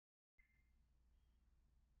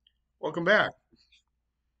Welcome back.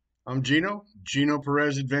 I'm Geno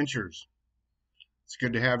Perez Adventures. It's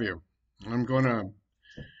good to have you. I'm going to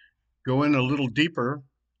go in a little deeper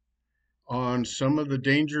on some of the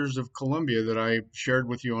dangers of Colombia that I shared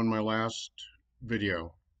with you on my last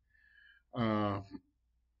video. Uh,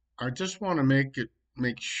 I just want to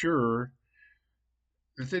make sure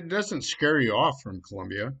that it doesn't scare you off from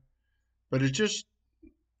Colombia, but you just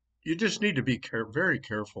need to be very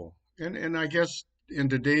careful. And I guess in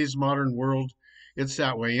today's modern world, it's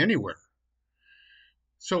that way anywhere.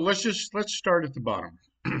 So let's start at the bottom.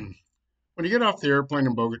 When you get off the airplane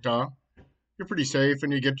in Bogota, you're pretty safe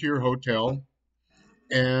and you get to your hotel.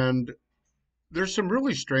 And there's some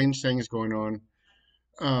really strange things going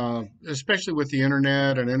on, especially with the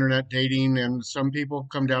internet and internet dating. And some people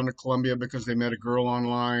come down to Colombia because they met a girl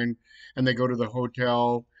online and they go to the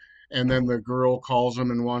hotel. And then the girl calls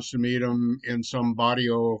them and wants to meet them in some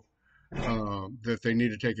barrio that they need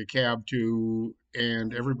to take a cab to.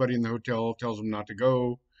 And everybody in the hotel tells them not to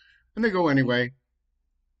go. And they go anyway.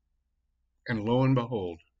 And lo and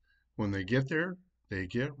behold, when they get there, they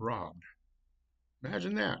get robbed.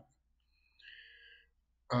 Imagine that.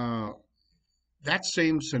 Uh, that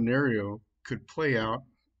same scenario could play out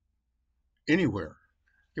anywhere.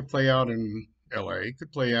 It could play out in LA, it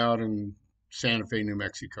could play out in Santa Fe, New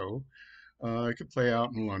Mexico. It could play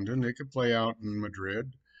out in London. It could play out in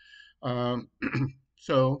Madrid. Um,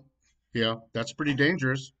 so, yeah, that's pretty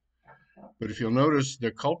dangerous. But if you'll notice,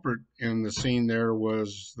 the culprit in the scene there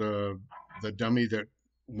was the dummy that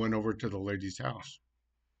went over to the lady's house.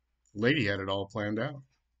 The lady had it all planned out.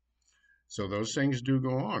 So those things do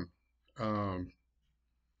go on. Um,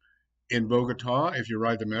 in Bogota, if you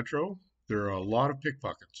ride the metro, there are a lot of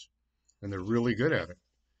pickpockets, and they're really good at it.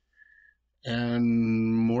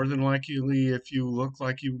 And more than likely, if you look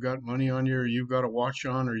like you've got money on you, or you've got a watch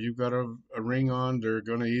on, or you've got a ring on, they're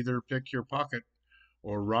going to either pick your pocket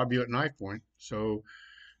or rob you at knife point. So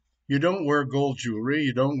you don't wear gold jewelry,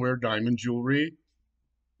 you don't wear diamond jewelry,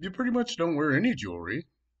 you pretty much don't wear any jewelry,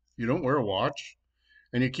 you don't wear a watch,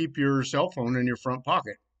 and you keep your cell phone in your front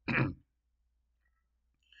pocket.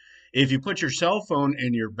 If you put your cell phone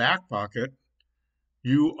in your back pocket,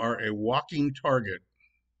 you are a walking target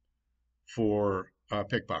for a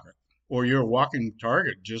pickpocket, or you're a walking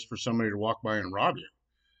target just for somebody to walk by and rob you.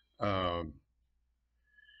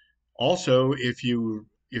 Also, if you're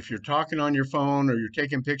talking on your phone or you're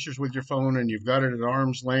taking pictures with your phone and you've got it at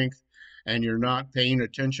arm's length and you're not paying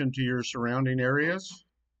attention to your surrounding areas,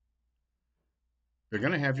 they're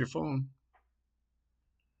going to have your phone.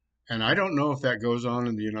 And I don't know if that goes on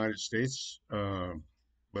in the United States,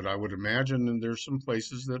 but I would imagine that there's some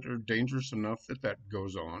places that are dangerous enough that that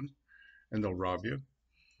goes on and they'll rob you.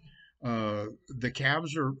 The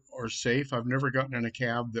cabs are safe. I've never gotten in a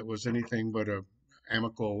cab that was anything but a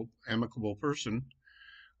amicable person.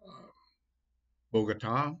 Uh,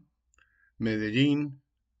 Bogota, Medellin,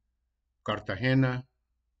 Cartagena,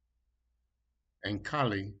 and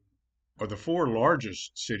Cali are the four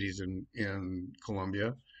largest cities in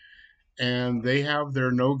Colombia, and they have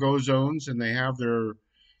their no-go zones and they have their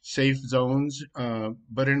safe zones.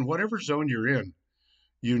 But in whatever zone you're in,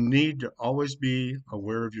 you need to always be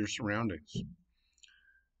aware of your surroundings.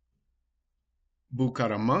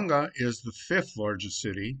 Bucaramanga is the fifth largest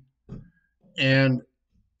city, and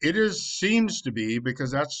it is seems to be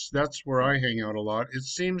because that's where I hang out a lot. It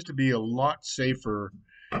seems to be a lot safer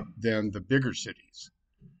than the bigger cities.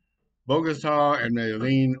 Bogota and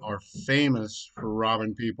Medellin are famous for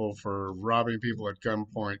robbing people at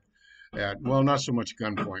gunpoint. At well, not so much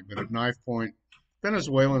gunpoint, but at knife point.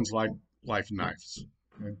 Venezuelans like life knives.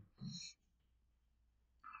 Okay?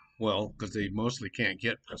 Well, because they mostly can't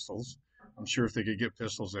get pistols. I'm sure if they could get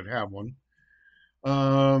pistols, they'd have one.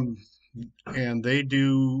 Um, and they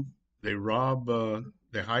rob,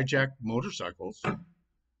 they hijack motorcycles,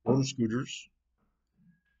 motor scooters.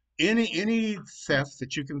 Any theft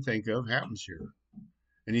that you can think of happens here.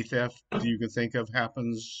 Any theft you can think of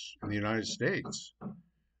happens in the United States.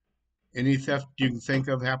 Any theft you can think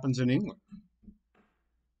of happens in England.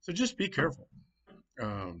 So just be careful.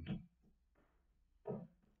 Um,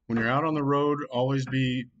 when you're out on the road, always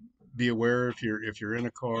be aware if you're in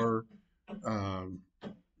a car. Um,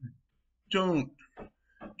 don't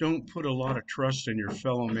don't put a lot of trust in your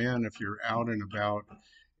fellow man if you're out and about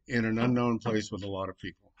in an unknown place with a lot of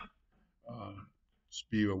people. Uh, just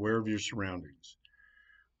be aware of your surroundings.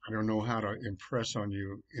 I don't know how to impress on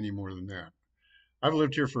you any more than that. I've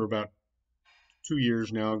lived here for about 2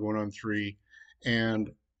 years now, going on three,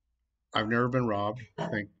 and I've never been robbed.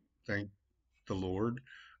 Thank the Lord.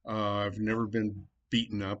 I've never been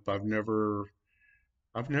beaten up. I've never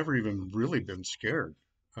even really been scared.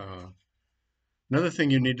 Uh, Another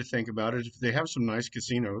thing you need to think about is if they have some nice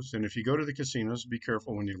casinos, and if you go to the casinos, be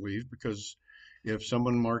careful when you leave because if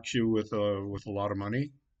someone marks you with a lot of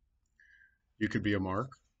money, you could be a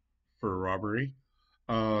mark for a robbery.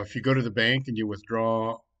 If you go to the bank and you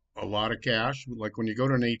withdraw a lot of cash, like when you go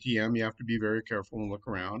to an ATM, you have to be very careful and look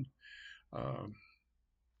around, um,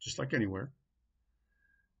 just like anywhere.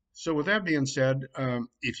 So with that being said,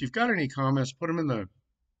 if you've got any comments, put them in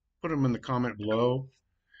the comment below,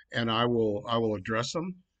 and I will address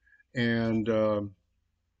them. And if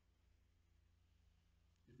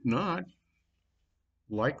not,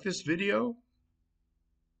 like this video,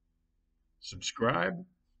 subscribe,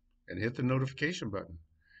 and hit the notification button.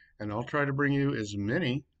 And I'll try to bring you as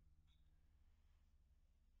many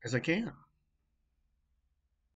as I can.